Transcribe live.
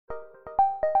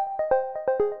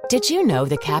Did you know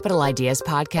the Capital Ideas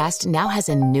podcast now has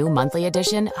a new monthly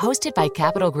edition hosted by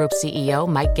Capital Group CEO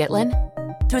Mike Gitlin?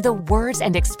 Through the words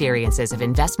and experiences of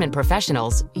investment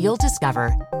professionals, you'll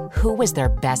discover who was their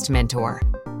best mentor,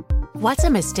 what's a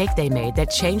mistake they made that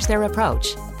changed their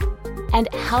approach, and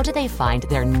how do they find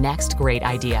their next great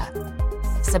idea.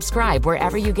 Subscribe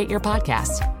wherever you get your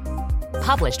podcasts.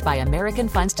 Published by American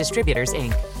Funds Distributors,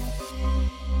 Inc.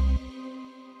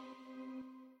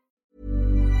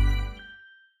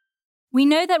 We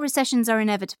know that recessions are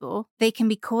inevitable. They can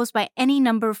be caused by any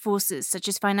number of forces, such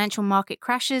as financial market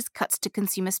crashes, cuts to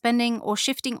consumer spending, or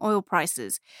shifting oil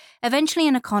prices. Eventually,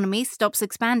 an economy stops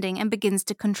expanding and begins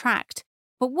to contract.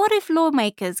 But what if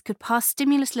lawmakers could pass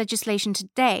stimulus legislation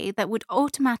today that would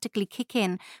automatically kick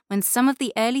in when some of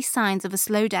the early signs of a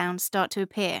slowdown start to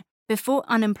appear, before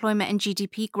unemployment and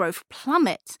GDP growth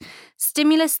plummet?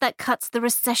 Stimulus that cuts the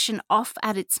recession off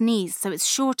at its knees so it's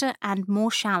shorter and more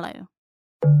shallow.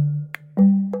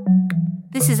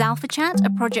 This is Alpha Chat, a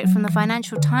project from the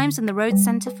Financial Times and the Rhodes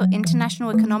Center for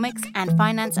International Economics and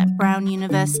Finance at Brown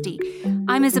University.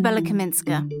 I'm Isabella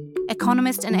Kaminska.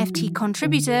 Economist and FT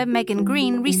contributor Megan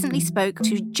Green recently spoke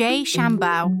to Jay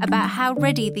Shambaugh about how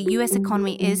ready the US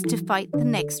economy is to fight the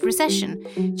next recession.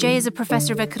 Jay is a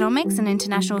professor of economics and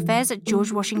international affairs at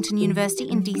George Washington University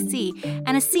in DC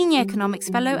and a senior economics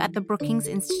fellow at the Brookings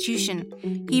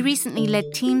Institution. He recently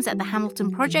led teams at the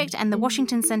Hamilton Project and the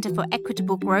Washington Center for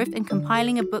Equitable Growth in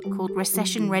compiling a book called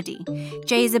Recession Ready.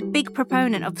 Jay is a big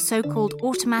proponent of so-called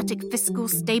automatic fiscal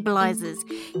stabilizers.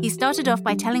 He started off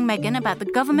by telling Megan about the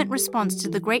government response to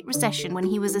the Great Recession when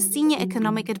he was a senior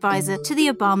economic advisor to the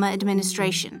Obama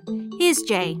administration. Here's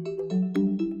Jay.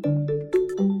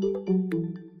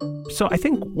 So I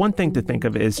think one thing to think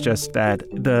of is just that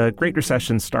the Great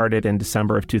Recession started in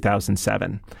December of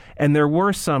 2007. And there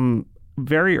were some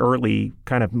very early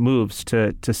kind of moves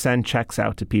to send checks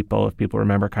out to people, if people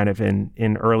remember, kind of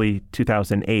in early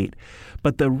 2008.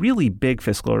 But the really big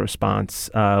fiscal response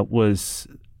was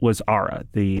ARA,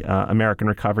 the American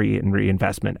Recovery and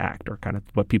Reinvestment Act, or kind of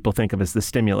what people think of as the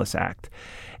Stimulus Act.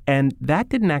 And that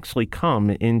didn't actually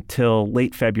come until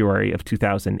late February of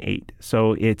 2008.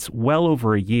 So it's well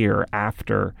over a year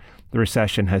after the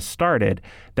recession has started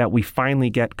that we finally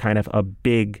get kind of a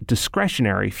big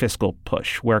discretionary fiscal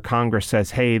push where Congress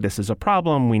says, hey, this is a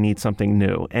problem, we need something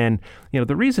new. And,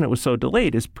 the reason it was so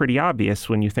delayed is pretty obvious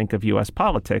when you think of U.S.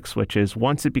 politics, which is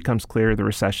once it becomes clear the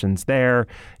recession's there,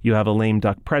 you have a lame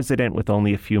duck president with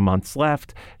only a few months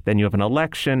left, then you have an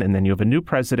election, and then you have a new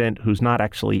president who's not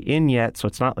actually in yet. So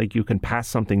it's not like you can pass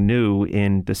something new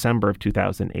in December of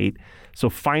 2008. So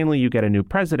finally you get a new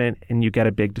president and you get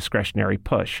a big discretionary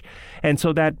push. And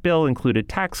so that bill included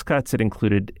tax cuts, it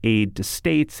included aid to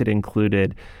states, it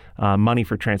included money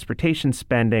for transportation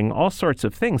spending, all sorts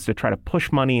of things to try to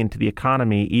push money into the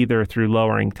economy, either through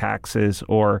lowering taxes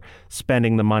or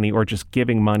spending the money or just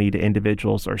giving money to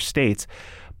individuals or states.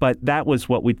 But that was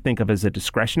what we'd think of as a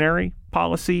discretionary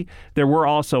policy. There were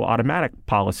also automatic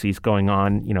policies going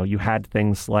on. You had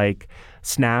things like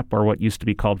SNAP, or what used to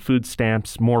be called food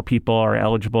stamps. More people are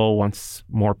eligible once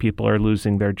more people are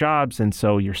losing their jobs. And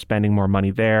so you're spending more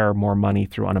money there, more money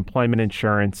through unemployment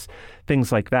insurance,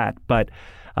 things like that. But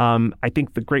I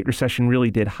think the Great Recession really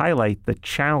did highlight the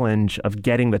challenge of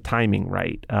getting the timing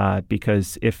right,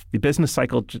 because if the business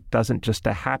cycle doesn't just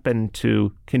happen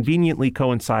to conveniently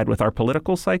coincide with our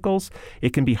political cycles,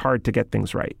 it can be hard to get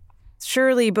things right.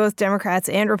 Surely both Democrats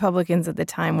and Republicans at the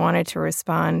time wanted to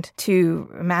respond to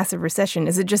a massive recession.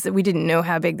 Is it just that we didn't know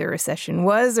how big the recession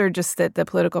was, or just that the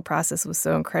political process was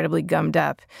so incredibly gummed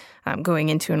up going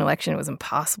into an election it was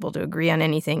impossible to agree on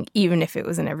anything, even if it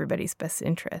was in everybody's best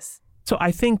interest? So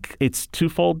I think it's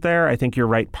twofold there. I think you're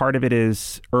right. Part of it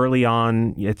is early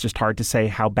on, it's just hard to say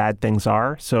how bad things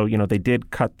are. So, they did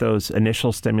cut those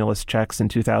initial stimulus checks in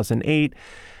 2008.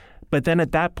 But then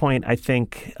at that point, I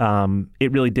think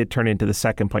it really did turn into the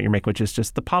second point you're making, which is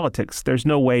just the politics. There's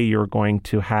no way you're going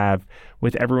to have,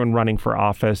 with everyone running for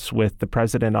office, with the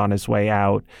president on his way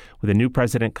out, with a new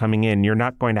president coming in, you're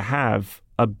not going to have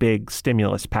a big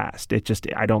stimulus passed. I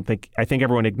think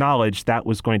everyone acknowledged that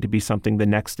was going to be something the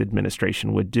next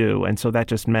administration would do. And so that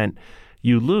just meant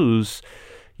you lose,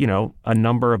 a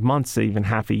number of months, even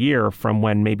half a year from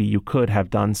when maybe you could have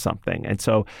done something. And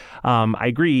so I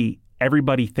agree.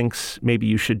 Everybody thinks maybe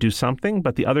you should do something,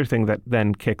 but the other thing that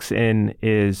then kicks in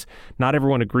is not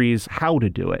everyone agrees how to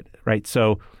do it, right?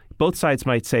 So both sides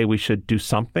might say we should do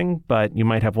something, but you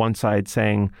might have one side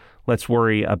saying, let's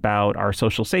worry about our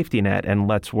social safety net and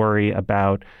let's worry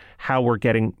about how we're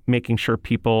making sure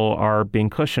people are being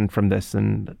cushioned from this.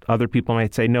 And other people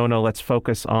might say, no, let's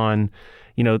focus on,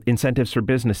 incentives for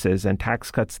businesses and tax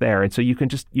cuts there. And so you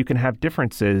can have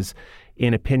differences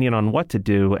in opinion on what to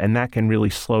do, and that can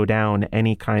really slow down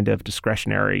any kind of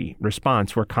discretionary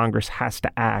response where Congress has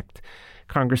to act.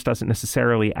 Congress doesn't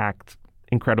necessarily act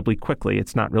incredibly quickly.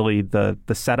 It's not really the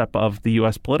setup of the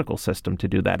U.S. political system to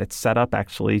do that. It's set up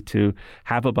actually to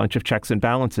have a bunch of checks and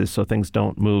balances so things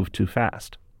don't move too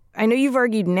fast. I know you've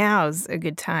argued now's a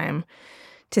good time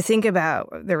to think about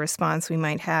the response we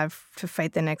might have to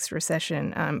fight the next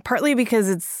recession, partly because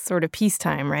it's sort of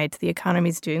peacetime, right? The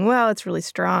economy's doing well. It's really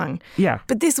strong. Yeah.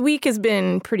 But this week has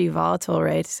been pretty volatile,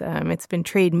 right? It's been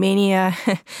trade mania.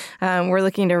 We're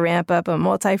looking to ramp up a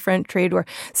multi-front trade war.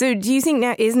 So do you think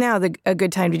now is a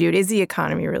good time to do it? Is the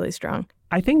economy really strong?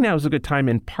 I think now is a good time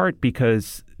in part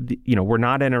because, we're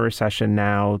not in a recession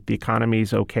now. The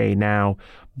economy's okay now.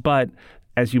 But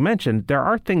as you mentioned, there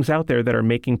are things out there that are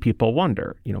making people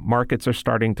wonder. Markets are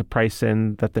starting to price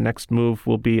in that the next move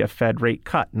will be a Fed rate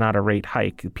cut, not a rate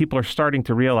hike. People are starting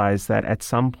to realize that at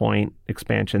some point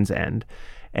expansions end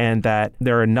and that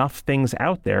there are enough things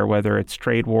out there, whether it's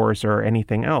trade wars or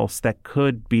anything else, that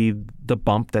could be the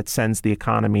bump that sends the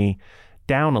economy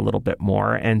down a little bit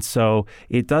more. And so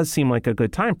it does seem like a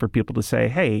good time for people to say,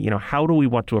 hey, how do we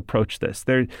want to approach this?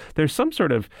 There's some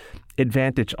sort of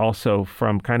advantage also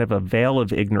from kind of a veil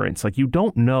of ignorance. Like you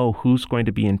don't know who's going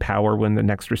to be in power when the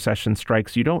next recession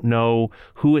strikes. You don't know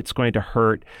who it's going to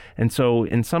hurt. And so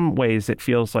in some ways, it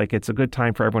feels like it's a good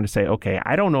time for everyone to say, okay,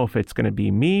 I don't know if it's going to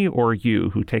be me or you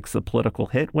who takes the political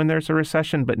hit when there's a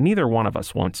recession, but neither one of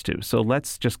us wants to. So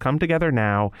let's just come together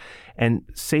now and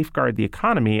safeguard the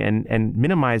economy and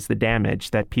minimize the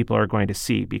damage that people are going to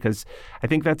see. Because I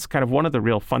think that's kind of one of the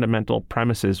real fundamental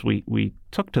premises we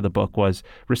took to the book was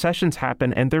recessions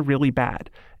happen and they're really bad.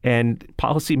 And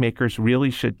policymakers really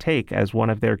should take as one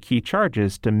of their key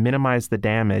charges to minimize the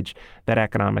damage that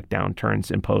economic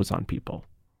downturns impose on people.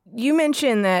 You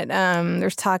mentioned that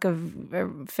there's talk of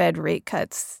Fed rate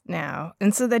cuts now.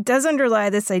 And so that does underlie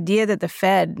this idea that the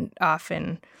Fed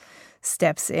often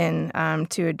steps in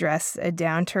to address a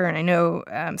downturn. I know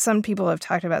some people have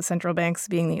talked about central banks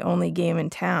being the only game in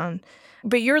town.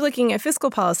 But you're looking at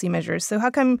fiscal policy measures. So how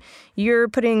come you're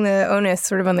putting the onus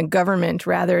sort of on the government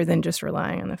rather than just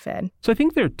relying on the Fed? So I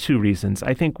think there are two reasons.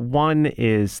 I think one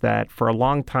is that for a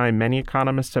long time, many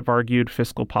economists have argued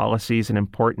fiscal policy is an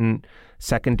important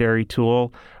secondary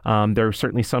tool. There are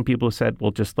certainly some people who said,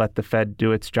 we'll just let the Fed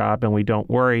do its job and we don't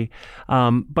worry.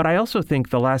 But I also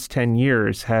think the last 10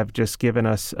 years have just given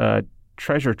us a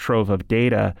treasure trove of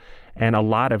data and a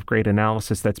lot of great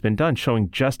analysis that's been done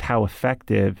showing just how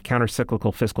effective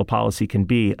countercyclical fiscal policy can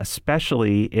be,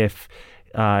 especially if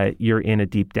you're in a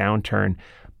deep downturn.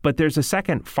 But there's a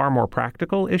second, far more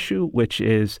practical issue, which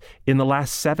is in the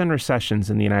last 7 recessions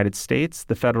in the United States,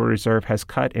 the Federal Reserve has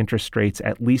cut interest rates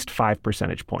at least 5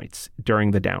 percentage points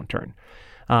during the downturn.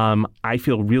 I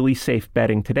feel really safe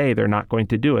betting today they're not going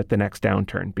to do it the next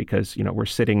downturn because, we're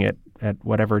sitting at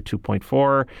whatever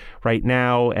 2.4 right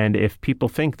now. And if people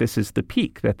think this is the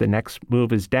peak, that the next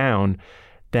move is down,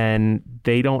 then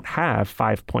they don't have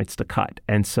 5 points to cut.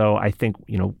 And so I think,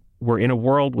 we're in a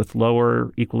world with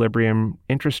lower equilibrium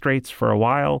interest rates for a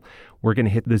while. We're going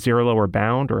to hit the zero lower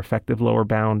bound or effective lower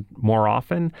bound more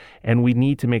often. And we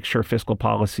need to make sure fiscal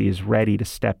policy is ready to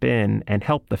step in and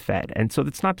help the Fed. And so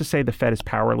that's not to say the Fed is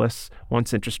powerless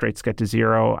once interest rates get to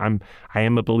zero. I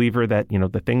am a believer that,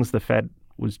 the things the Fed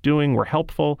was doing were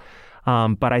helpful.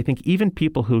 But I think even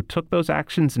people who took those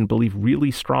actions and believe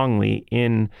really strongly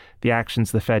in the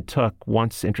actions the Fed took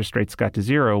once interest rates got to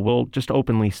zero will just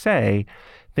openly say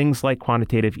things like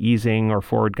quantitative easing or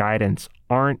forward guidance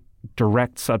aren't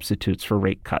direct substitutes for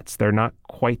rate cuts. They're not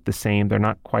quite the same. They're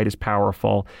not quite as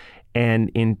powerful.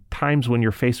 And in times when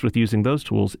you're faced with using those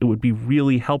tools, it would be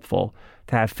really helpful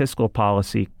to have fiscal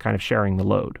policy kind of sharing the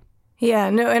load. Yeah,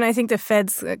 no, and I think the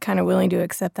Fed's kind of willing to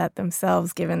accept that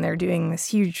themselves, given they're doing this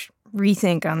huge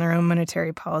rethink on their own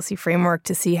monetary policy framework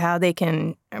to see how they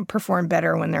can perform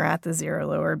better when they're at the zero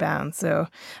lower bound. So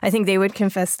I think they would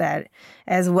confess that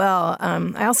as well.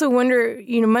 I also wonder,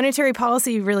 monetary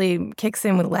policy really kicks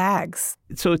in with lags.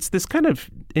 So it's this kind of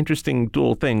interesting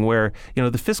dual thing where,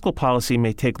 the fiscal policy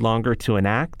may take longer to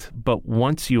enact, but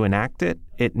once you enact it,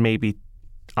 it may be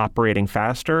operating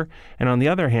faster. And on the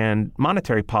other hand,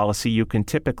 monetary policy, you can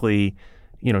typically,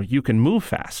 you can move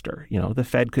faster. The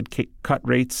Fed could cut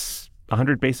rates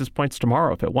 100 basis points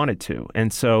tomorrow if it wanted to.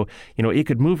 And so, it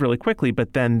could move really quickly,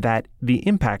 but then the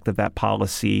impact of that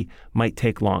policy might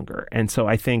take longer. And so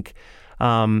I think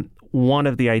one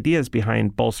of the ideas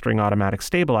behind bolstering automatic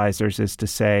stabilizers is to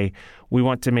say we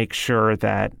want to make sure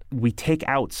that we take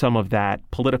out some of that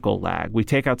political lag. We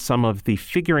take out some of the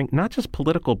figuring, not just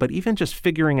political, but even just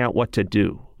figuring out what to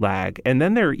do lag. And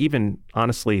then there are even,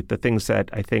 honestly, the things that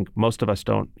I think most of us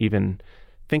don't even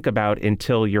think about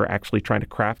until you're actually trying to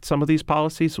craft some of these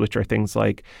policies, which are things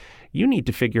like you need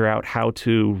to figure out how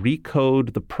to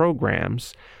recode the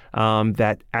programs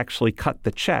that actually cut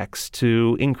the checks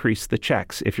to increase the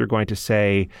checks. If you're going to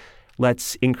say,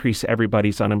 let's increase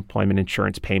everybody's unemployment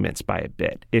insurance payments by a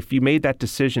bit. If you made that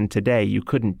decision today, you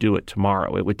couldn't do it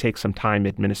tomorrow. It would take some time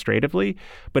administratively.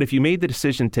 But if you made the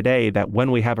decision today that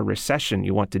when we have a recession,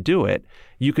 you want to do it,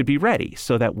 you could be ready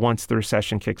so that once the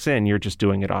recession kicks in, you're just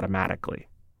doing it automatically.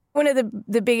 One of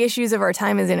the big issues of our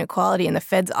time is inequality, and the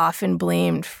Fed's often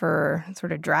blamed for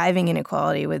sort of driving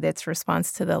inequality with its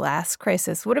response to the last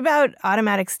crisis. What about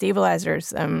automatic stabilizers?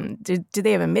 Do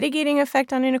they have a mitigating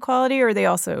effect on inequality, or are they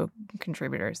also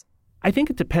contributors? I think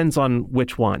it depends on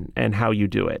which one and how you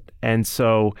do it. And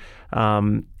so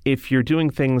if you're doing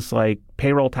things like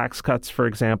payroll tax cuts, for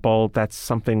example, that's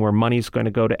something where money's going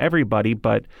to go to everybody,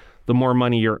 but the more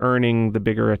money you're earning, the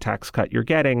bigger a tax cut you're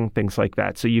getting, things like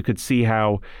that. So you could see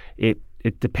how it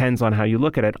depends on how you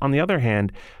look at it. On the other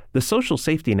hand, the social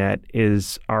safety net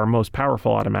is our most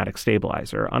powerful automatic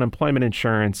stabilizer. Unemployment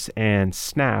insurance and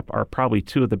SNAP are probably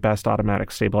two of the best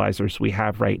automatic stabilizers we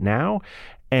have right now.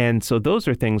 And so those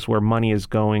are things where money is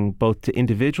going both to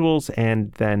individuals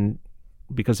and then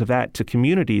because of that, to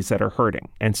communities that are hurting.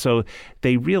 And so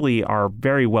they really are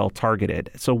very well targeted.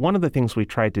 So one of the things we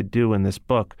tried to do in this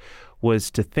book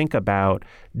was to think about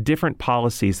different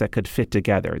policies that could fit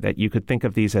together, that you could think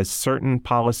of these as certain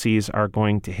policies are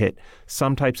going to hit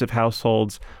some types of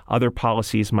households, other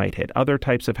policies might hit other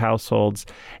types of households,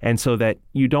 and so that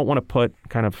you don't want to put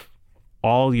kind of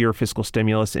all your fiscal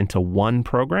stimulus into one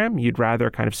program. You'd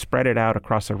rather kind of spread it out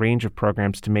across a range of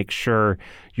programs to make sure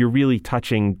you're really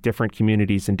touching different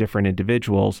communities and different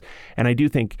individuals. And I do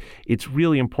think it's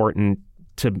really important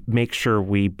to make sure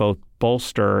we both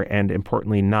bolster and,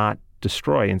 importantly, not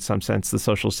destroy, in some sense, the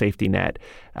social safety net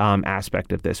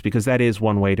aspect of this, because that is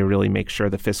one way to really make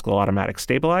sure the fiscal automatic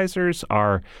stabilizers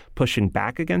are pushing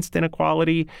back against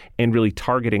inequality and really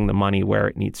targeting the money where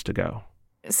it needs to go.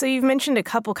 So you've mentioned a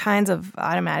couple kinds of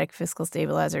automatic fiscal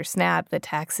stabilizer, SNAP, the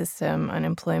tax system,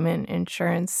 unemployment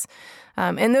insurance,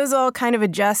 and those all kind of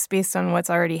adjust based on what's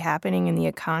already happening in the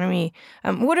economy.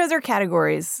 What other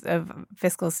categories of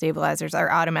fiscal stabilizers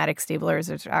or automatic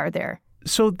stabilizers are there?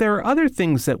 So there are other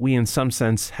things that we, in some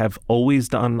sense, have always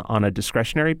done on a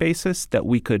discretionary basis that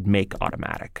we could make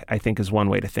automatic, I think is one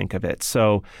way to think of it.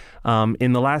 So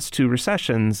in the last two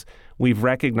recessions, we've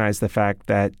recognized the fact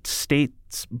that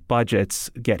states' budgets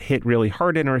get hit really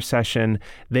hard in a recession.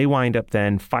 They wind up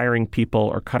then firing people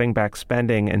or cutting back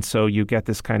spending. And so you get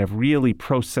this kind of really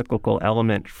pro-cyclical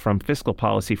element from fiscal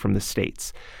policy from the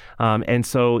states. And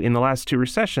so in the last two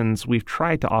recessions, we've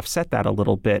tried to offset that a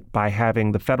little bit by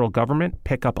having the federal government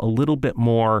pick up a little bit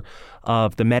more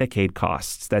of the Medicaid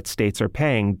costs that states are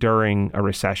paying during a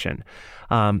recession.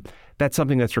 That's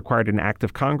something that's required an act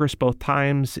of Congress both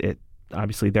times. It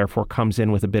obviously, therefore, comes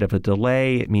in with a bit of a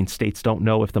delay. It means states don't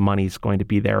know if the money's going to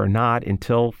be there or not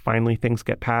until finally things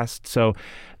get passed. So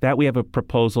that we have a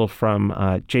proposal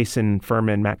from Jason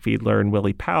Furman, Matt Fiedler, and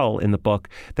Willie Powell in the book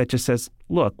that just says,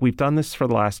 look, we've done this for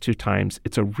the last two times.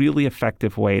 It's a really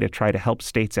effective way to try to help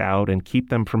states out and keep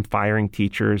them from firing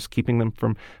teachers, keeping them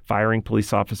from firing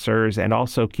police officers, and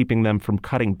also keeping them from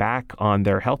cutting back on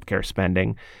their healthcare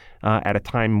spending at a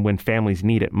time when families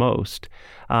need it most.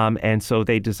 And so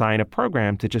they design a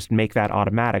program to just make that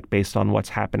automatic based on what's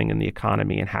happening in the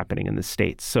economy and happening in the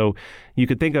states. So you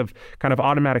could think of kind of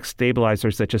automatic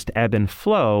stabilizers that just ebb and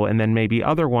flow, and then maybe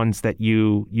other ones that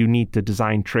you need to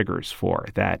design triggers for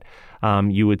that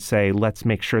you would say, let's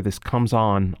make sure this comes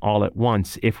on all at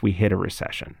once if we hit a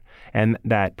recession. And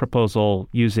that proposal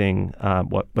using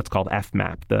what's called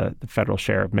FMAP, the federal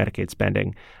share of Medicaid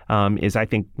spending, is, I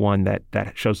think, one that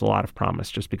shows a lot of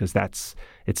promise just because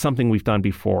it's something we've done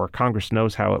before. Congress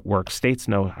knows how it works. States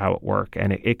know how it works.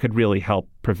 And it could really help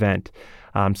prevent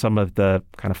some of the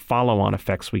kind of follow-on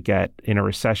effects we get in a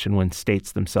recession when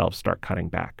states themselves start cutting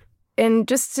back. And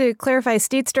just to clarify,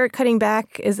 states start cutting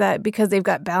back, is that because they've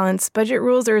got balanced budget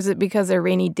rules, or is it because their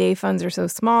rainy day funds are so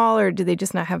small, or do they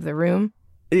just not have the room?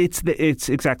 It's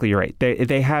exactly right.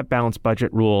 They have balanced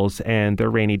budget rules and their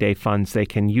rainy day funds. They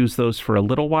can use those for a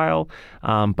little while,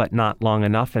 but not long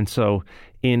enough. And so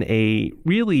in a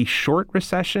really short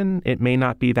recession, it may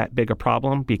not be that big a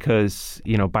problem because,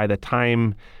 by the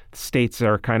time states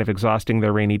are kind of exhausting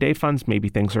their rainy day funds, maybe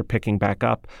things are picking back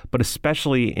up. But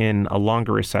especially in a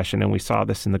longer recession, and we saw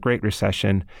this in the Great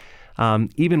Recession,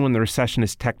 even when the recession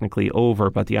is technically over,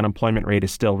 but the unemployment rate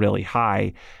is still really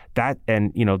high,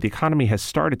 the economy has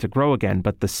started to grow again,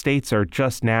 but the states are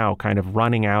just now kind of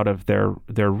running out of their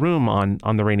room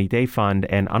on the rainy day fund,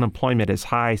 and unemployment is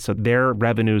high, so their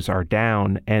revenues are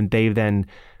down, and they then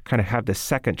kind of have the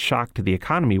second shock to the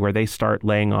economy where they start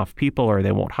laying off people or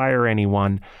they won't hire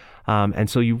anyone. And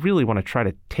so you really want to try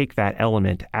to take that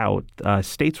element out.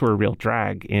 States were a real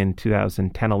drag in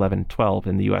 2010, 11, 12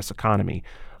 in the U.S. economy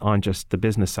on just the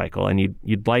business cycle, and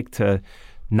you'd like to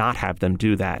not have them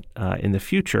do that in the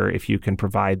future if you can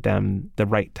provide them the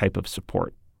right type of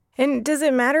support. And does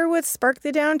it matter what sparked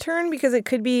the downturn? Because it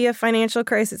could be a financial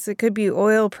crisis. It could be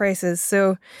oil prices.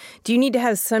 So do you need to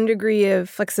have some degree of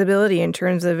flexibility in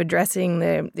terms of addressing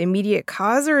the immediate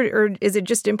cause, or is it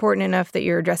just important enough that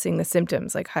you're addressing the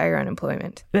symptoms like higher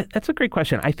unemployment? That's a great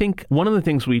question. I think one of the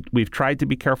things we've tried to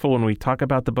be careful when we talk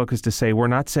about the book is to say we're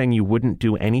not saying you wouldn't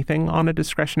do anything on a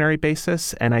discretionary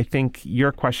basis. And I think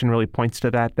your question really points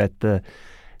to that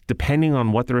depending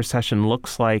on what the recession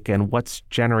looks like and what's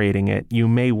generating it, you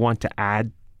may want to add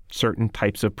certain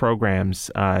types of programs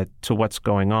to what's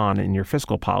going on in your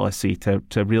fiscal policy to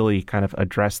really kind of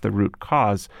address the root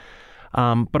cause.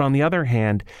 But on the other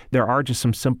hand, there are just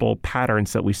some simple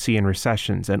patterns that we see in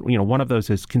recessions. And, one of those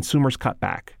is consumers cut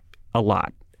back a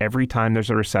lot. Every time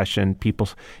there's a recession, people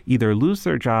either lose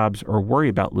their jobs or worry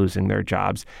about losing their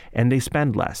jobs, and they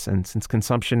spend less. And since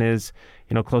consumption is,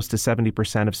 close to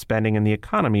 70% of spending in the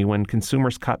economy, when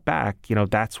consumers cut back,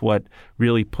 that's what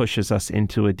really pushes us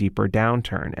into a deeper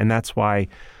downturn. And that's why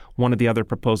one of the other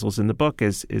proposals in the book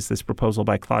is this proposal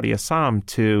by Claudia Sahm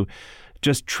to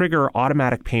just trigger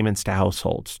automatic payments to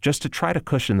households, just to try to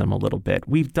cushion them a little bit.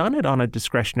 We've done it on a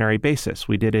discretionary basis.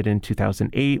 We did it in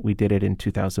 2008. We did it in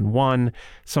 2001.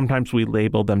 Sometimes we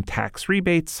label them tax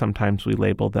rebates. Sometimes we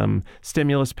label them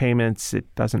stimulus payments.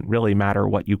 It doesn't really matter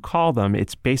what you call them.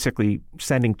 It's basically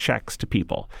sending checks to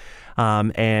people.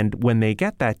 And when they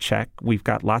get that check, we've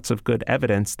got lots of good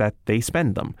evidence that they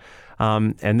spend them.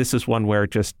 And this is one where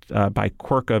just by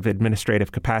quirk of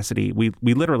administrative capacity, we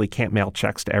literally can't mail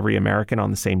checks to every American on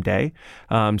the same day.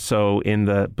 So in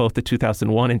both the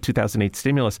 2001 and 2008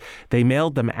 stimulus, they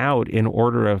mailed them out in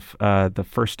order of the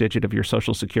first digit of your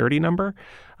Social Security number.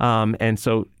 And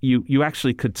so you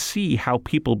actually could see how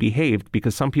people behaved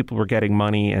because some people were getting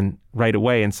money and right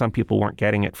away and some people weren't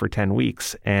getting it for 10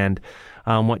 weeks. And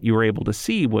what you were able to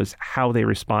see was how they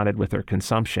responded with their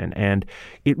consumption. And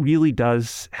it really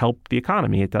does help the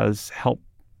economy. It does help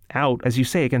out, as you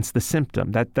say, against the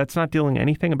symptom. That's not dealing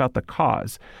anything about the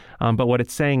cause. But what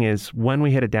it's saying is when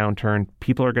we hit a downturn,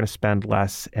 people are going to spend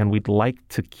less, and we'd like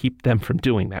to keep them from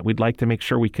doing that. We'd like to make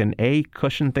sure we can, A,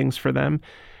 cushion things for them,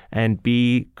 and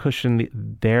B,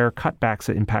 cushion their cutbacks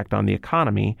that impact on the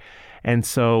economy. And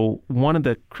so one of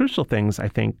the crucial things, I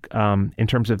think, in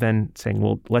terms of then saying,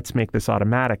 well, let's make this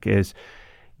automatic is,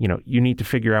 you need to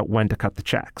figure out when to cut the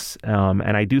checks.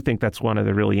 And I do think that's one of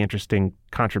the really interesting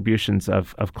contributions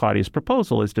of Claudia's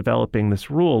proposal is developing this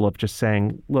rule of just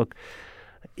saying, look,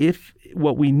 if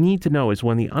what we need to know is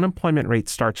when the unemployment rate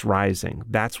starts rising,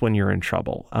 that's when you're in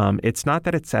trouble. It's not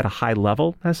that it's at a high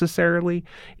level necessarily,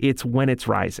 it's when it's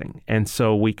rising. And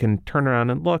so we can turn around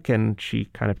and look, and she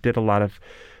kind of did a lot of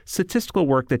statistical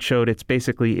work that showed it's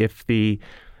basically if the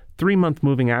 3-month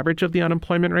moving average of the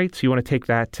unemployment rate, so you want to take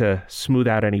that to smooth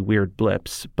out any weird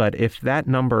blips. But if that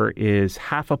number is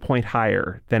half a point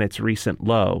higher than its recent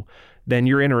low, then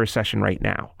you're in a recession right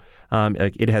now.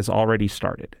 It has already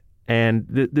started. And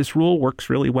this rule works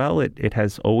really well. It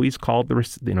has always called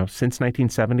since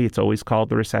 1970, it's always called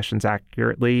the recessions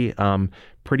accurately,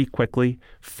 pretty quickly,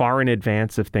 far in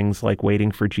advance of things like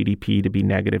waiting for GDP to be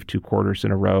negative 2 quarters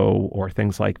in a row or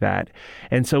things like that.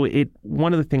 And so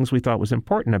one of the things we thought was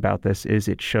important about this is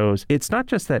it shows it's not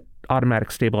just that automatic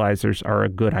stabilizers are a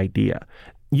good idea.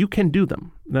 You can do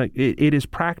them. It is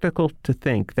practical to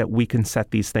think that we can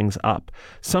set these things up.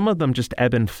 Some of them just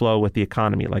ebb and flow with the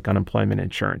economy, like unemployment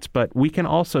insurance. But we can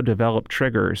also develop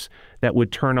triggers that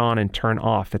would turn on and turn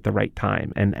off at the right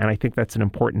time. And I think that's an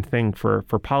important thing for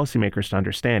policymakers to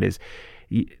understand is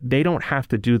they don't have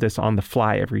to do this on the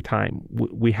fly every time.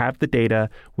 We have the data.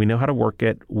 We know how to work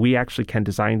it. We actually can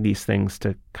design these things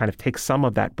to kind of take some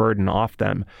of that burden off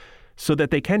them so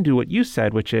that they can do what you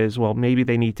said, which is, well, maybe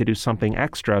they need to do something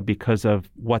extra because of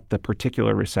what the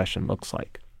particular recession looks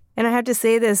like. And I have to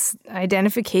say, this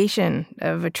identification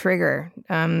of a trigger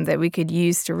that we could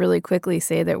use to really quickly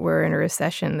say that we're in a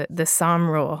recession, the SOM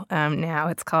rule now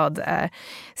it's called,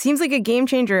 seems like a game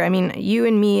changer. I mean, you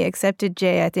and me accepted,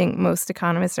 Jay, I think most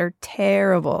economists are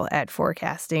terrible at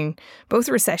forecasting both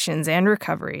recessions and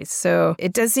recoveries. So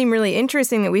it does seem really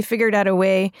interesting that we figured out a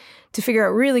way to figure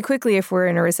out really quickly if we're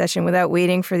in a recession without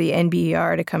waiting for the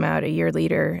NBER to come out a year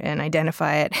later and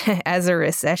identify it as a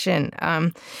recession.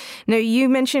 Now, you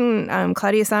mentioned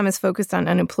Claudia Sahm is focused on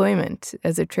unemployment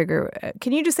as a trigger.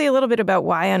 Can you just say a little bit about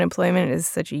why unemployment is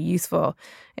such a useful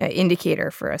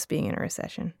indicator for us being in a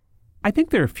recession? I think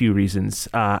there are a few reasons.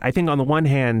 I think on the one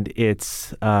hand,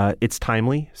 it's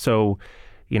timely. So,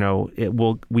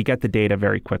 we get the data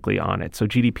very quickly on it. So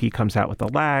GDP comes out with a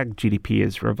lag. GDP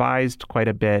is revised quite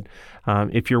a bit.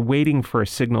 If you're waiting for a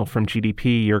signal from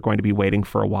GDP, you're going to be waiting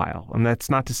for a while. And that's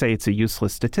not to say it's a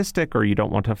useless statistic or you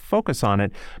don't want to focus on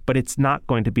it, but it's not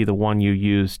going to be the one you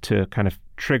use to kind of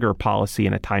trigger policy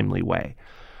in a timely way.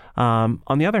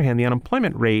 On the other hand, the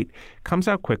unemployment rate comes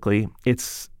out quickly.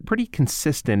 It's pretty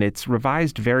consistent. It's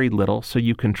revised very little, so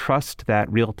you can trust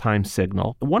that real-time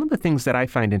signal. One of the things that I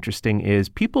find interesting is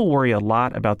people worry a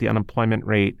lot about the unemployment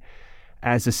rate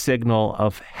as a signal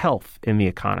of health in the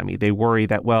economy. They worry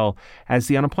that, well, as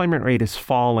the unemployment rate is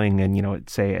falling, and,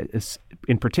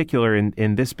 in particular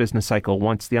in this business cycle,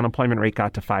 once the unemployment rate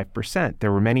got to 5%,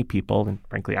 there were many people, and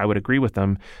frankly, I would agree with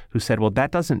them, who said, well, that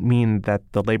doesn't mean that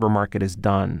the labor market is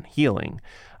done healing.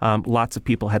 Lots of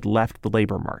people had left the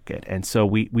labor market. And so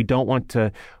we don't want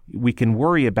to, we can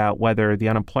worry about whether the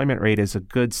unemployment rate is a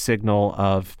good signal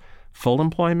of full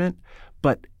employment,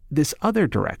 but this other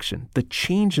direction, the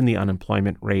change in the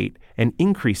unemployment rate and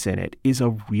increase in it, is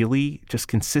a really just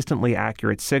consistently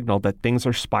accurate signal that things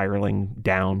are spiraling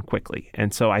down quickly.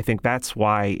 And so I think that's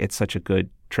why it's such a good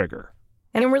trigger.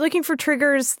 And we're looking for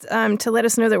triggers to let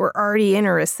us know that we're already in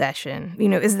a recession.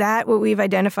 Is that what we've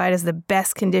identified as the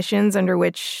best conditions under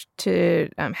which to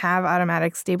have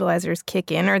automatic stabilizers kick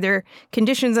in? Are there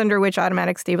conditions under which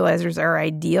automatic stabilizers are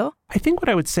ideal? I think what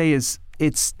I would say is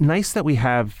it's nice that we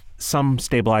have some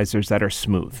stabilizers that are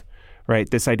smooth, right?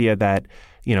 This idea that,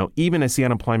 even as the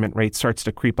unemployment rate starts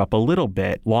to creep up a little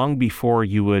bit, long before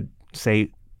you would say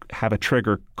have a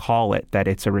trigger call it that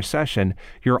it's a recession,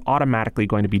 you're automatically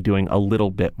going to be doing a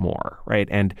little bit more, right?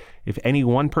 And if any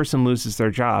one person loses their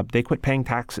job, they quit paying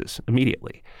taxes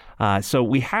immediately. So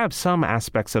we have some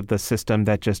aspects of the system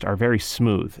that just are very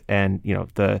smooth. And,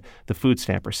 the food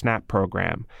stamp or SNAP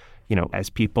program, as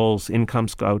people's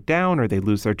incomes go down or they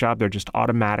lose their job, they're just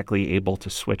automatically able to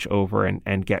switch over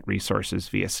and get resources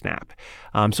via SNAP.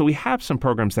 So we have some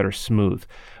programs that are smooth.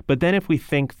 But then if we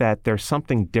think that there's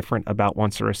something different about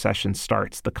once a recession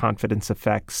starts, the confidence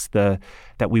effects, that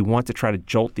we want to try to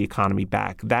jolt the economy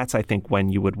back, that's, I think, when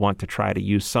you would want to try to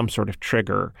use some sort of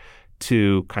trigger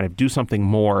to kind of do something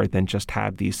more than just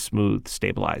have these smooth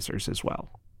stabilizers as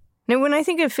well. Now, when I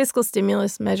think of fiscal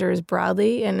stimulus measures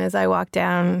broadly, and as I walk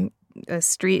down a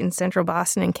street in central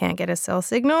Boston and can't get a cell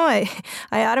signal, I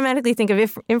automatically think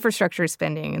of infrastructure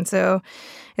spending. And so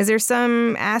is there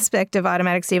some aspect of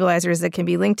automatic stabilizers that can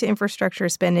be linked to infrastructure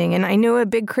spending? And I know a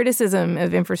big criticism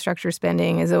of infrastructure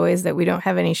spending is always that we don't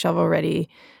have any shovel-ready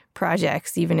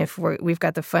projects, even if we've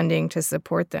got the funding to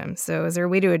support them. So is there a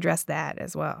way to address that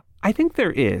as well? I think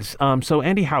there is. So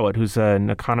Andy Howitt, who's an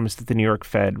economist at the New York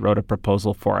Fed, wrote a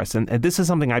proposal for us. And this is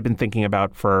something I've been thinking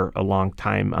about for a long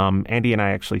time. Andy and I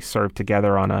actually served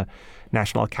together on a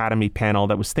National Academy panel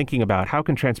that was thinking about how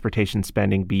can transportation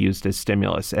spending be used as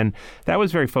stimulus. And that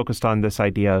was very focused on this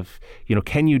idea of,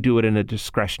 can you do it in a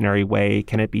discretionary way?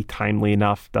 Can it be timely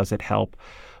enough? Does it help?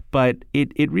 But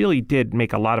it really did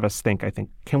make a lot of us think, I think,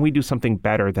 can we do something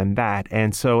better than that?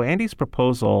 And so Andy's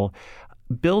proposal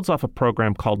builds off a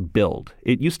program called BUILD.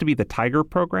 It used to be the Tiger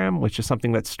program, which is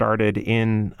something that started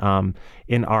in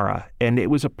ARA. And it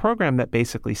was a program that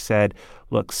basically said,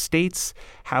 look, states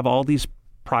have all these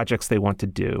projects they want to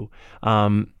do.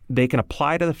 They can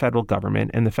apply to the federal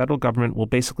government, and the federal government will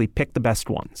basically pick the best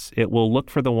ones. It will look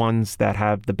for the ones that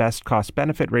have the best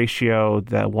cost-benefit ratio,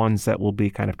 the ones that will be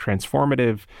kind of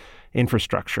transformative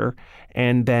infrastructure,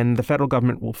 and then the federal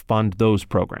government will fund those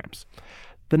programs.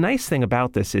 The nice thing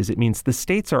about this is it means the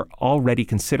states are already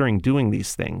considering doing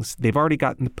these things. They've already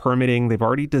gotten the permitting. They've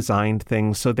already designed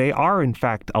things. So they are, in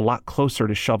fact, a lot closer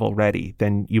to shovel-ready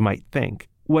than you might think.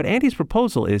 What Andy's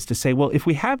proposal is to say, well, if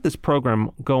we have this program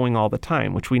going all the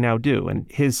time, which we now do, and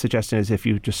his suggestion is if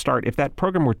that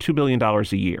program were $2 billion a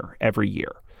year, every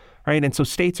year, right? And so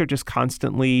states are just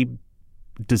constantly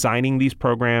designing these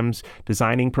programs,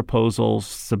 designing proposals,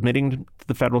 submitting to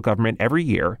the federal government every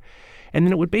year. And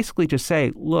then it would basically just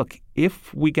say, look,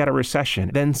 if we get a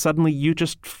recession, then suddenly you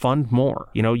just fund more.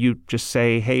 You just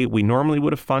say, hey, we normally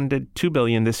would have funded $2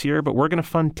 billion this year, but we're going to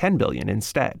fund $10 billion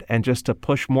instead, and just to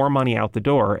push more money out the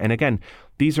door. And again,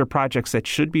 these are projects that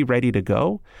should be ready to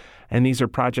go. And these are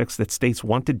projects that states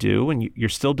want to do, and you're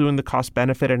still doing the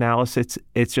cost-benefit analysis.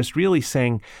 It's just really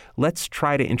saying, let's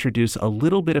try to introduce a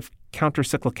little bit of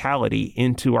countercyclicality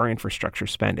into our infrastructure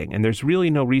spending. And there's really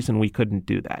no reason we couldn't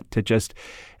do that, to just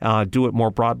do it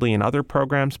more broadly in other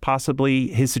programs, possibly.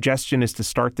 His suggestion is to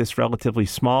start this relatively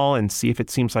small and see if it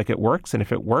seems like it works. And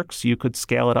if it works, you could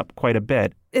scale it up quite a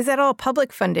bit. Is that all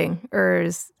public funding, or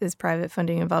is private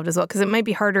funding involved as well? Because it might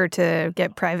be harder to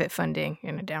get private funding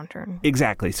in a downturn.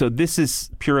 Exactly. So this is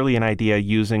purely an idea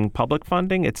using public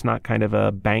funding. It's not kind of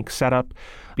a bank setup,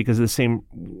 because of the same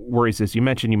worries as you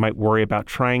mentioned. You might worry about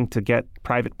trying to get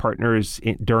private partners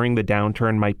during the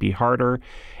downturn might be harder.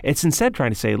 It's instead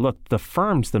trying to say, look, the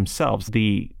firms themselves,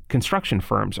 the construction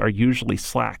firms, are usually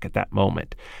slack at that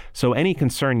moment. So any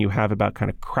concern you have about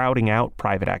kind of crowding out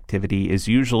private activity is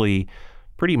usually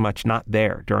pretty much not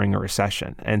there during a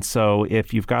recession. And so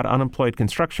if you've got unemployed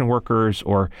construction workers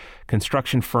or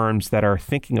construction firms that are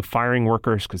thinking of firing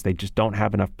workers because they just don't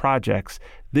have enough projects,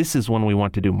 this is when we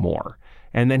want to do more.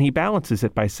 And then he balances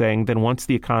it by saying, then once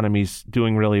the economy's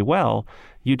doing really well,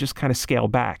 you just kind of scale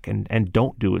back and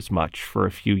don't do as much for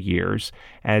a few years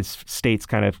as states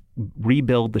kind of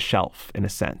rebuild the shelf, in a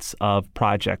sense, of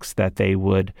projects that they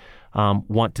would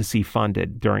want to see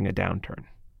funded during a downturn.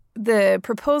 The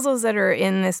proposals that are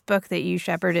in this book that you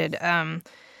shepherded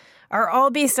are all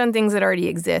based on things that already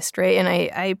exist, right? And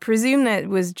I presume that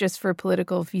was just for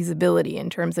political feasibility in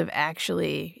terms of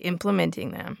actually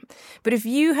implementing them. But if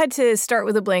you had to start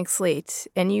with a blank slate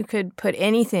and you could put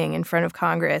anything in front of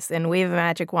Congress and wave a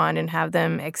magic wand and have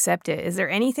them accept it, is there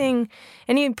any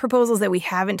proposals that we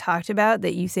haven't talked about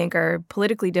that you think are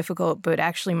politically difficult but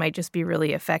actually might just be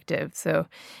really effective? So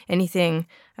anything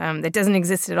that doesn't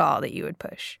exist at all that you would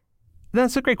push?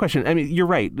 That's a great question. I mean, you're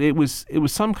right. It was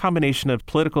some combination of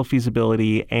political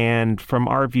feasibility and, from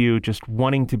our view, just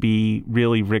wanting to be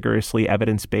really rigorously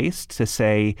evidence-based, to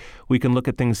say we can look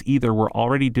at things either we're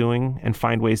already doing and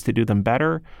find ways to do them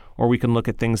better, or we can look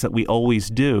at things that we always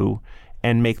do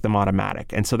and make them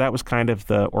automatic. And so that was kind of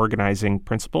the organizing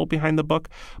principle behind the book.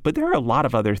 But there are a lot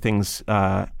of other things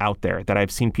out there that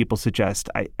I've seen people suggest.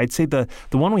 I'd say the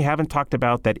one we haven't talked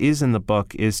about that is in the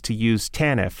book is to use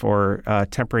TANF, or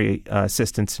temporary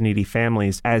assistance to needy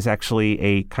families, as actually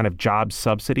a kind of job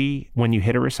subsidy when you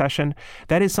hit a recession.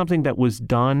 That is something that was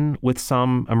done with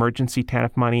some emergency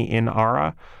TANF money in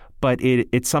ARA, but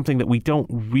it's something that we don't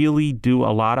really do a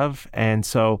lot of. And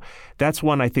so that's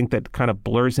one I think that kind of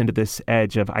blurs into this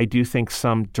edge of, I do think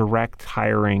some direct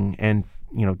hiring and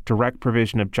direct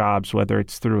provision of jobs, whether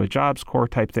it's through a Jobs Corps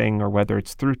type thing or whether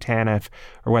it's through TANF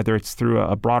or whether it's through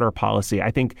a broader policy.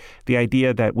 I think the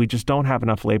idea that we just don't have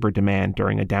enough labor demand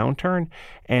during a downturn,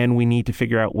 and we need to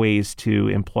figure out ways to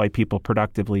employ people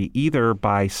productively, either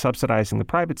by subsidizing the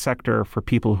private sector for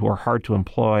people who are hard to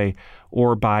employ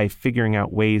or by figuring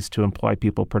out ways to employ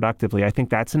people productively. I think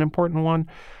that's an important one.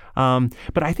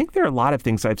 But I think there are a lot of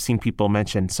things I've seen people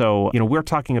mention. So, we're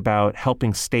talking about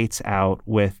helping states out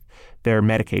with their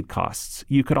Medicaid costs.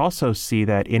 You could also see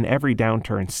that in every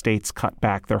downturn, states cut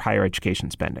back their higher education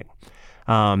spending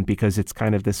because it's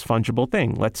kind of this fungible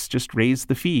thing. Let's just raise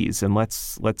the fees and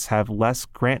let's have less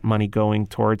grant money going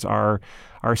towards our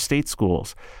state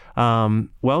schools.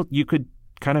 Well, you could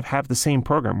kind of have the same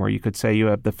program where you could say you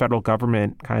have the federal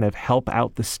government kind of help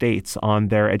out the states on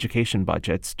their education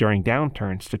budgets during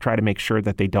downturns to try to make sure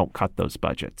that they don't cut those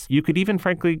budgets. You could even,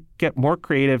 frankly, get more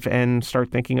creative and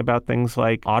start thinking about things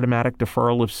like automatic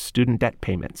deferral of student debt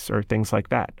payments or things like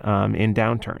that in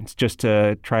downturns, just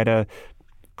to try to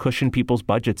cushion people's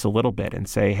budgets a little bit and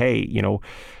say, hey,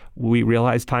 we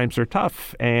realize times are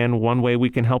tough, and one way we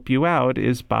can help you out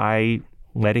is by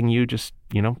letting you just,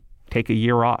 take a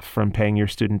year off from paying your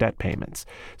student debt payments.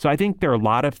 So I think there are a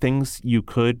lot of things you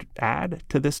could add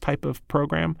to this type of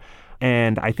program.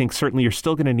 And I think certainly you're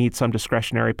still going to need some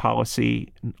discretionary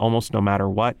policy almost no matter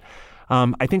what.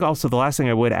 I think also the last thing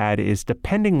I would add is,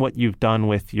 depending what you've done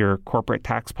with your corporate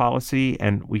tax policy,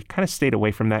 and we kind of stayed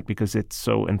away from that because it's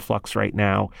so in flux right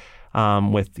now,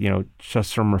 with,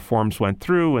 just some reforms went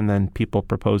through and then people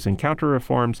proposing counter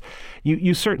reforms.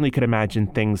 You certainly could imagine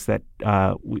things that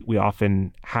we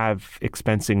often have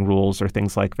expensing rules or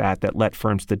things like that let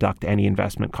firms deduct any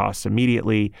investment costs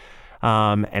immediately.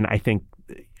 And I think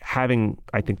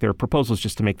there are proposals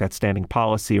just to make that standing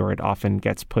policy, or it often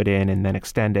gets put in and then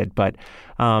extended. But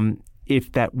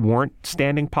if that weren't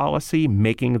standing policy,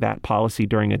 making that policy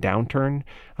during a downturn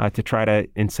to try to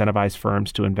incentivize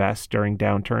firms to invest during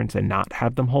downturns and not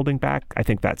have them holding back. I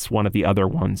think that's one of the other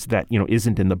ones that,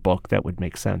 isn't in the book that would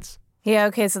make sense. Yeah,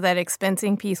 okay, so that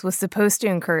expensing piece was supposed to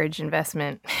encourage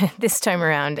investment this time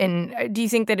around. And do you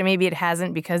think that maybe it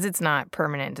hasn't because it's not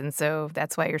permanent? And so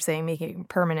that's why you're saying making it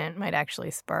permanent might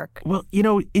actually spark? Well,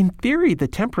 in theory, the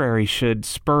temporary should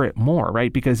spur it more,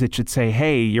 right? Because it should say,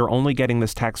 hey, you're only getting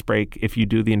this tax break if you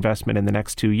do the investment in the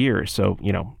next 2 years. So,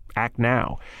 act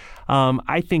now.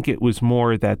 I think it was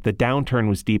more that the downturn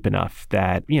was deep enough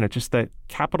that, just the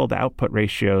capital to output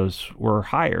ratios were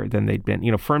higher than they'd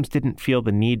been. Firms didn't feel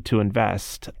the need to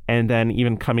invest. And then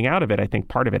even coming out of it, I think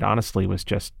part of it, honestly, was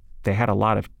just they had a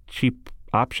lot of cheap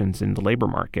options in the labor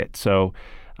market. So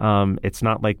it's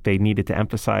not like they needed to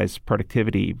emphasize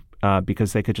productivity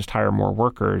because they could just hire more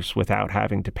workers without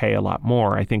having to pay a lot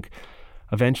more. I think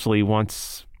eventually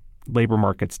once labor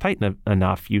markets tighten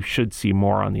enough, you should see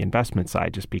more on the investment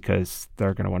side just because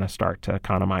they're going to want to start to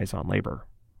economize on labor.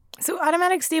 So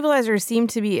automatic stabilizers seem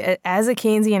to be, as a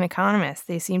Keynesian economist,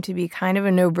 they seem to be kind of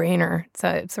a no-brainer.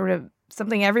 It's sort of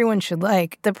something everyone should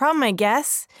like. The problem, I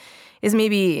guess, is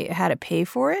maybe how to pay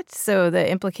for it. So the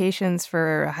implications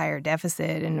for a higher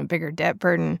deficit and a bigger debt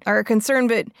burden are a concern.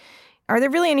 But are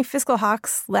there really any fiscal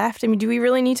hawks left? I mean, do we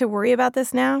really need to worry about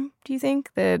this now, do you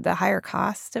think, the higher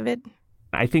cost of it?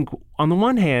 I think on the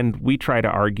one hand, we try to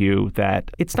argue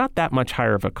that it's not that much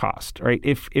higher of a cost, right?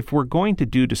 If we're going to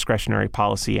do discretionary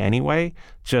policy anyway,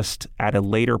 just at a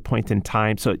later point in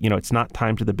time, so, it's not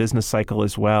timed to the business cycle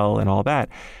as well and all that,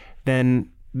 then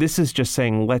this is just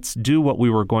saying, let's do what we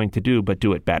were going to do, but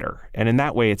do it better. And in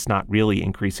that way, it's not really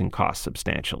increasing costs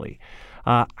substantially.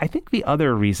 I think the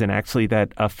other reason actually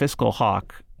that a fiscal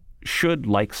hawk should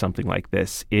like something like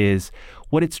this is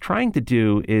what it's trying to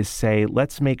do is say,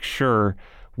 let's make sure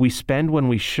we spend when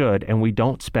we should and we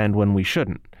don't spend when we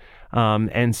shouldn't.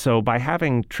 And so by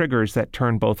having triggers that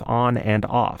turn both on and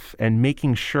off and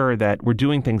making sure that we're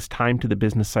doing things timed to the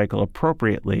business cycle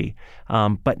appropriately,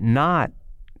 but not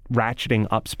ratcheting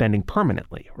up spending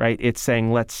permanently, right? It's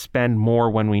saying, let's spend more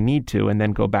when we need to and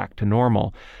then go back to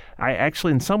normal. I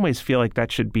actually, in some ways, feel like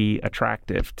that should be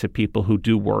attractive to people who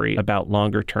do worry about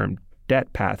longer-term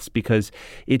debt paths because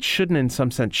it shouldn't, in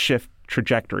some sense, shift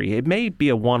trajectory. It may be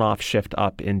a one-off shift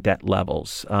up in debt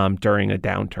levels during a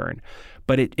downturn,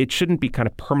 but it shouldn't be kind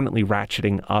of permanently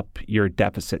ratcheting up your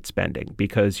deficit spending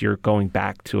because you're going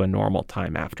back to a normal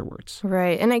time afterwards.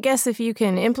 Right. And I guess if you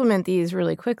can implement these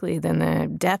really quickly, then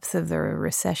the depth of the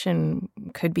recession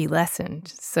could be lessened.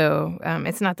 So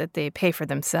it's not that they pay for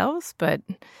themselves, but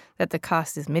that the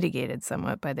cost is mitigated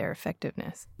somewhat by their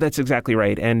effectiveness. That's exactly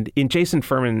right. And in Jason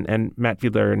Furman and Matt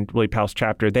Fiedler and Willie Powell's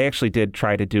chapter, they actually did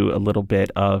try to do a little bit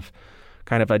of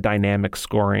kind of a dynamic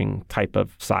scoring type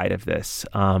of side of this.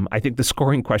 I think the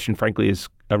scoring question, frankly, is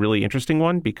a really interesting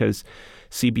one because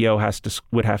CBO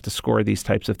would have to score these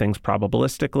types of things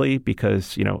probabilistically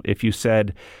because, if you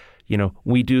said,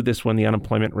 we do this when the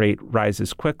unemployment rate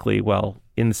rises quickly, well,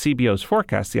 in the CBO's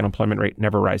forecast, the unemployment rate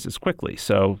never rises quickly.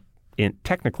 So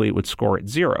technically it would score at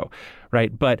 0,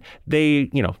 right? But they're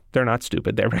not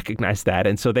stupid. They recognize that.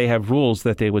 And so they have rules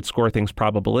that they would score things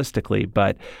probabilistically.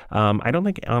 But I don't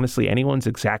think, honestly, anyone's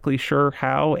exactly sure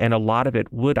how. And a lot of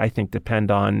it would, I think, depend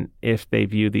on if they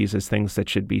view these as things that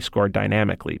should be scored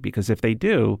dynamically. Because if they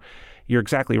do, you're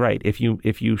exactly right. If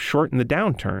you shorten the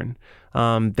downturn,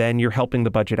 then you're helping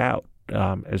the budget out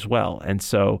as well. And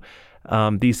so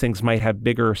these things might have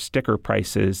bigger sticker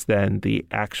prices than the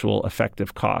actual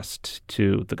effective cost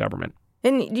to the government.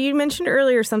 And you mentioned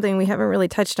earlier something we haven't really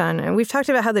touched on. And we've talked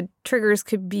about how the triggers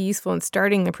could be useful in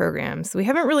starting the programs. We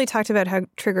haven't really talked about how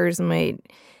triggers might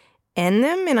end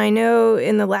them. And I know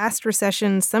in the last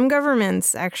recession, some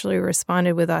governments actually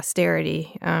responded with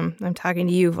austerity. I'm talking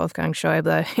to you, Wolfgang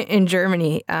Schäuble, in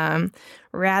Germany,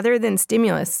 rather than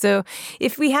stimulus. So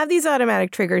if we have these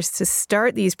automatic triggers to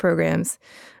start these programs,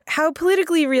 how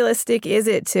politically realistic is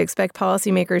it to expect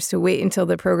policymakers to wait until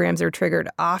the programs are triggered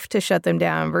off to shut them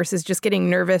down versus just getting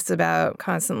nervous about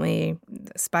constantly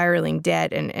spiraling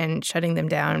debt and shutting them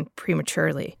down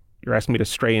prematurely? You're asking me to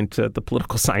stray into the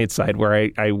political science side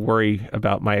where I worry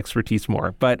about my expertise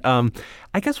more. But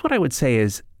I guess what I would say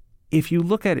is if you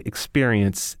look at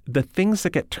experience, the things that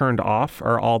get turned off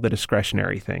are all the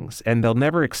discretionary things, and they'll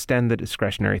never extend the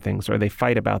discretionary things or they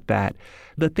fight about that.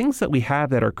 The things that we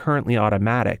have that are currently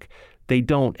automatic, they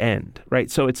don't end,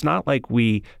 right? So it's not like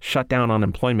we shut down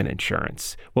unemployment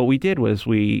insurance. What we did was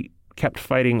we kept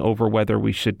fighting over whether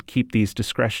we should keep these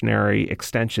discretionary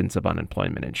extensions of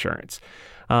unemployment insurance.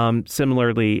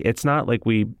 Similarly, it's not like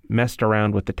we messed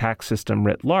around with the tax system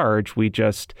writ large. We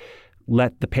just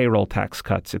let the payroll tax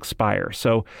cuts expire.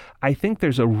 So I think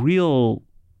there's a real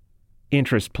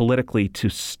interest politically to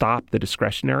stop the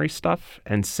discretionary stuff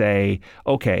and say,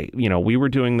 okay, we were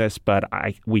doing this, but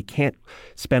we can't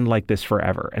spend like this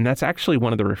forever. And that's actually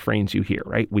one of the refrains you hear,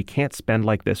 right? We can't spend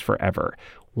like this forever.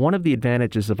 One of the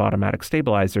advantages of automatic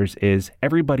stabilizers is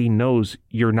everybody knows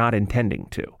you're not intending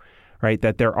to, right?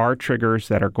 That there are triggers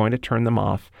that are going to turn them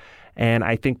off. And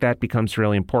I think that becomes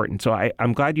really important. So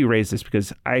I'm glad you raised this,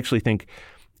 because I actually think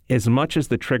as much as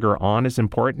the trigger on is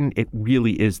important, it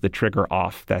really is the trigger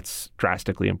off that's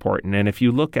drastically important. And if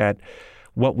you look at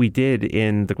what we did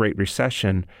in the Great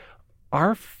Recession,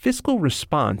 our fiscal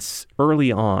response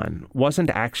early on wasn't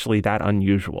actually that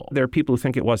unusual. There are people who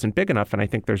think it wasn't big enough, and I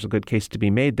think there's a good case to be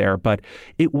made there, but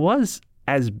it was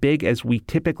as big as we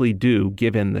typically do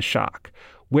given the shock.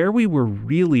 Where we were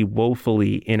really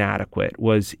woefully inadequate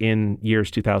was in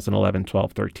years 2011,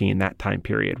 12, 13, that time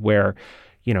period where,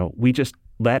 we just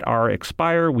let our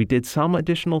expire. We did some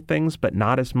additional things, but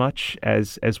not as much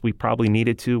as we probably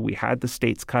needed to. We had the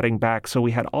states cutting back. So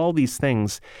we had all these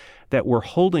things that were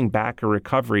holding back a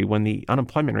recovery when the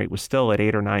unemployment rate was still at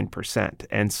 8 or 9%.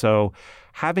 And so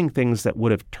having things that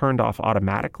would have turned off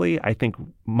automatically, I think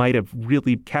might have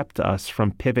really kept us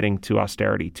from pivoting to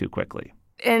austerity too quickly.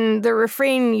 And the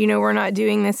refrain, we're not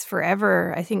doing this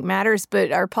forever, I think matters.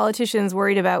 But are politicians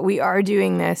worried about we are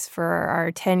doing this for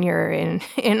our tenure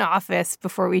in office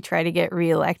before we try to get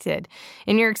reelected?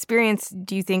 In your experience,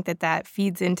 do you think that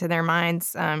feeds into their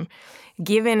minds,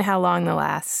 given how long the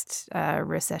last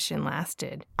recession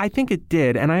lasted? I think it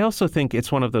did. And I also think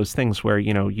it's one of those things where,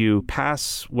 you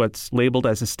pass what's labeled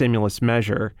as a stimulus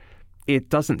measure. It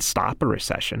doesn't stop a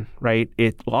recession, right?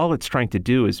 All it's trying to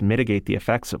do is mitigate the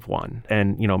effects of one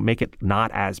and, make it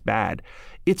not as bad.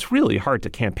 It's really hard to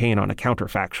campaign on a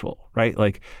counterfactual, right?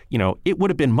 It would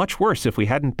have been much worse if we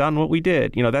hadn't done what we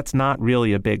did. That's not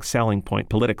really a big selling point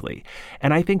politically.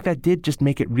 And I think that did just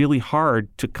make it really hard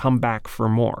to come back for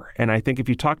more. And I think if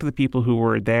you talk to the people who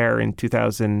were there in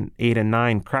 2008 and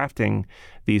 9 crafting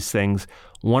these things,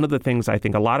 one of the things I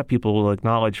think a lot of people will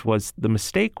acknowledge was the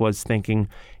mistake was thinking,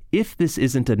 if this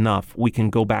isn't enough, we can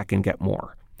go back and get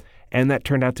more. And that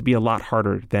turned out to be a lot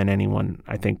harder than anyone,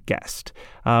 I think, guessed.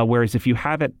 Whereas if you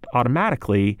have it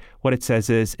automatically, what it says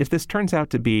is, if this turns out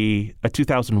to be a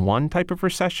 2001 type of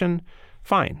recession,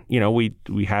 fine.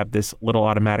 We have this little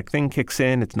automatic thing kicks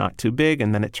in, it's not too big,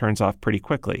 and then it turns off pretty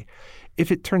quickly.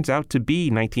 If it turns out to be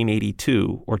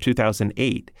 1982 or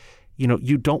 2008,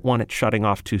 you don't want it shutting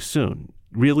off too soon.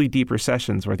 Really deep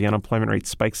recessions where the unemployment rate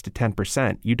spikes to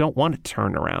 10%, you don't want to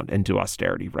turn around and do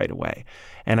austerity right away.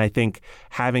 And I think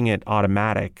having it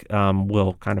automatic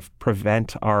will kind of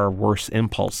prevent our worst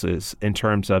impulses in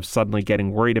terms of suddenly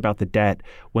getting worried about the debt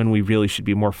when we really should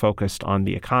be more focused on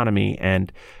the economy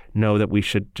and know that we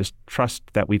should just trust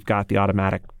that we've got the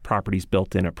automatic properties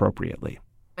built in appropriately.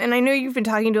 And I know you've been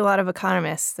talking to a lot of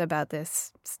economists about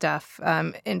this stuff.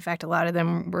 In fact, a lot of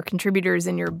them were contributors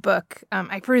in your book.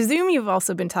 I presume you've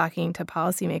also been talking to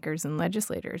policymakers and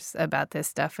legislators about this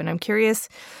stuff. And I'm curious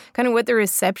kind of what the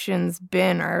reception's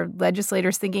been. Are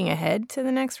legislators thinking ahead to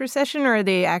the next recession, or are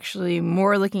they actually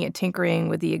more looking at tinkering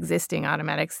with the existing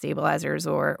automatic stabilizers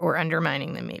or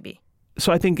undermining them maybe?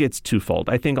 So I think it's twofold.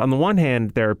 I think on the one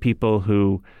hand, there are people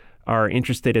who are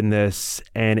interested in this,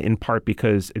 and in part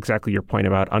because exactly your point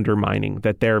about undermining,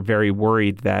 that they're very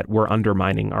worried that we're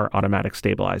undermining our automatic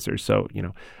stabilizers. So,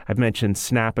 I've mentioned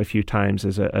SNAP a few times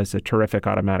as a terrific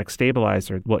automatic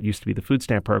stabilizer, what used to be the food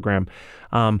stamp program.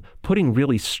 Putting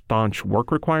really staunch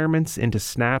work requirements into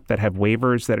SNAP that have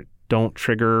waivers that don't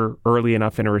trigger early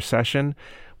enough in a recession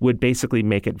would basically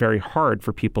make it very hard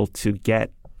for people to get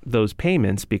those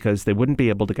payments because they wouldn't be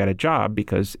able to get a job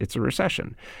because it's a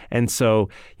recession. And so,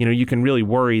 you can really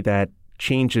worry that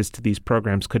changes to these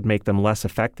programs could make them less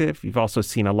effective. You've also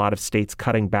seen a lot of states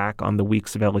cutting back on the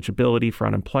weeks of eligibility for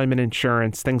unemployment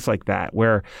insurance, things like that,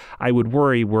 where I would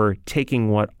worry we're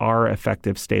taking what are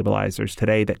effective stabilizers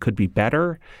today that could be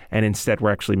better, and instead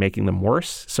we're actually making them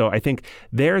worse. So I think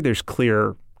there's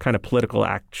clear kind of political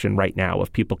action right now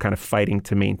of people kind of fighting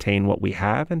to maintain what we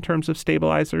have in terms of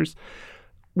stabilizers.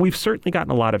 We've certainly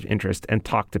gotten a lot of interest and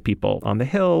talked to people on the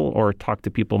Hill or talked to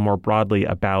people more broadly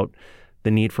about the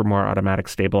need for more automatic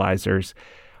stabilizers.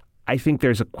 I think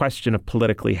there's a question of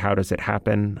politically, how does it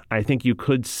happen? I think you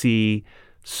could see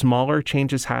smaller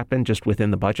changes happen just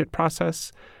within the budget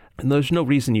process. And there's no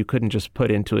reason you couldn't just put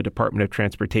into a Department of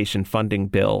Transportation funding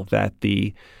bill that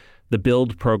the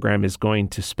build program is going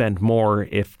to spend more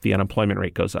if the unemployment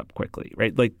rate goes up quickly,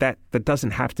 right? Like that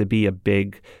doesn't have to be a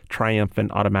big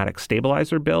triumphant automatic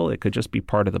stabilizer bill. It could just be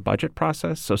part of the budget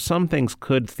process. So some things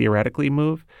could theoretically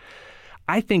move.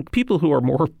 I think people who are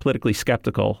more politically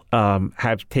skeptical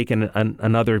have taken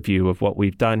another view of what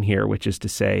we've done here, which is to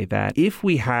say that if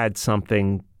we had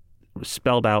something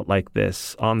spelled out like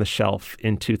this on the shelf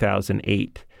in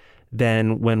 2008,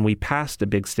 then when we passed a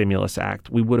big stimulus act,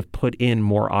 we would have put in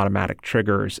more automatic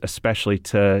triggers, especially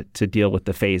to deal with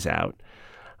the phase out.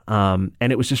 And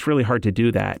it was just really hard to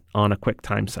do that on a quick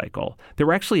time cycle. There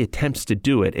were actually attempts to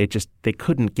do it. They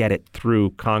couldn't get it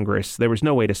through Congress. There was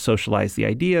no way to socialize the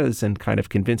ideas and kind of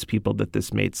convince people that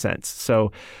this made sense.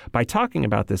 So by talking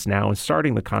about this now and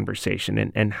starting the conversation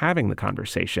and having the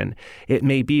conversation, it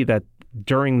may be that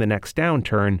during the next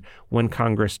downturn, when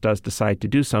Congress does decide to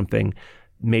do something,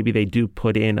 maybe they do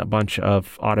put in a bunch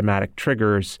of automatic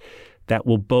triggers that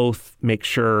will both make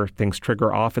sure things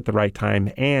trigger off at the right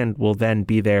time and will then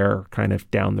be there kind of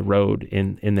down the road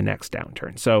in the next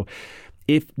downturn. So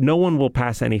if no one will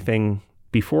pass anything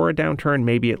before a downturn,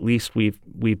 maybe at least we've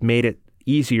made it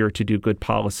easier to do good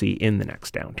policy in the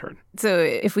next downturn. So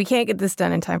if we can't get this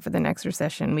done in time for the next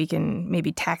recession, we can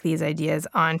maybe tack these ideas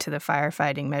onto the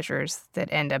firefighting measures that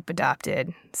end up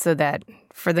adopted so that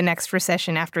for the next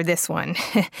recession after this one,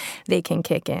 they can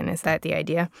kick in. Is that the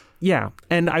idea? Yeah.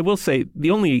 And I will say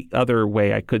the only other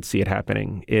way I could see it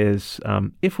happening is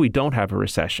if we don't have a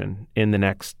recession in the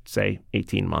next, say,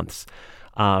 18 months,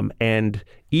 and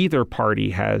either party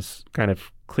has kind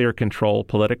of clear control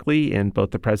politically in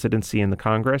both the presidency and the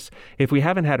Congress. If we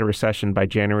haven't had a recession by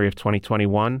January of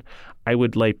 2021, I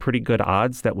would lay pretty good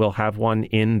odds that we'll have one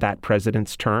in that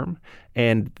president's term.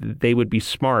 And they would be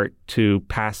smart to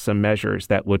pass some measures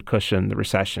that would cushion the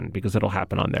recession because it'll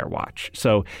happen on their watch.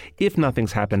 So if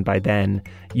nothing's happened by then,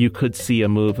 you could see a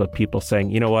move of people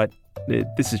saying, you know what,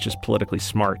 this is just politically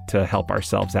smart to help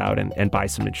ourselves out and buy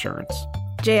some insurance.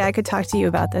 Jay, I could talk to you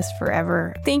about this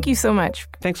forever. Thank you so much.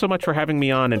 Thanks so much for having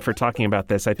me on and for talking about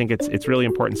this. I think it's really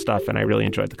important stuff, and I really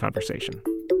enjoyed the conversation.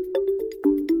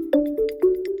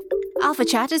 Alpha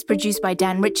Chat is produced by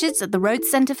Dan Richards at the Rhodes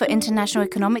Center for International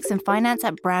Economics and Finance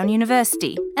at Brown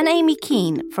University and Amy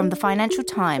Keene from the Financial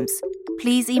Times.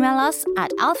 Please email us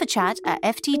at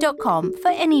alphachat@ft.com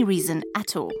for any reason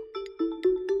at all.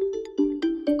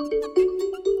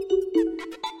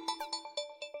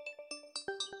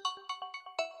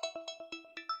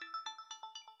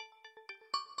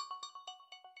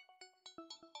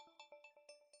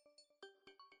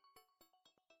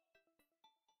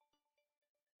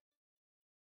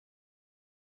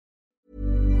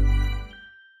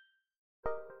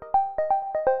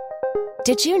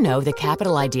 Did you know the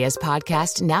Capital Ideas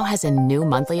podcast now has a new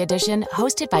monthly edition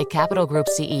hosted by Capital Group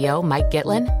CEO Mike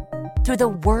Gitlin? Through the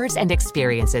words and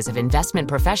experiences of investment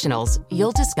professionals,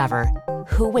 you'll discover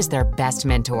who was their best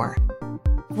mentor,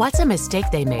 what's a mistake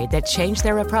they made that changed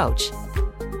their approach,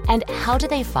 and how do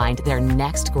they find their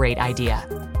next great idea.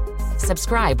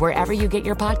 Subscribe wherever you get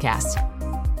your podcasts.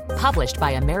 Published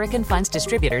by American Funds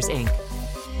Distributors, Inc.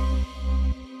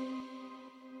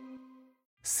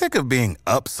 Sick of being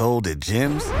upsold at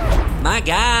gyms? My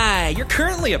guy, you're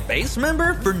currently a base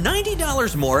member? For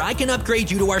 $90 more, I can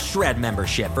upgrade you to our Shred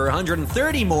membership. For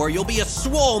 $130 more, you'll be a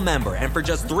Swole member. And for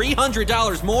just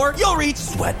 $300 more, you'll reach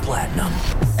Sweat Platinum.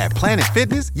 At Planet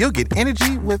Fitness, you'll get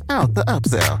energy without the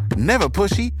upsell. Never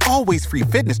pushy, always free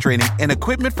fitness training and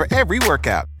equipment for every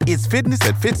workout. It's fitness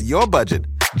that fits your budget.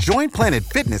 Join Planet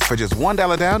Fitness for just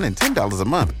 $1 down and $10 a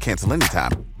month. Cancel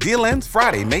anytime. Deal ends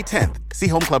Friday, May 10th. See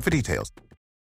Home Club for details.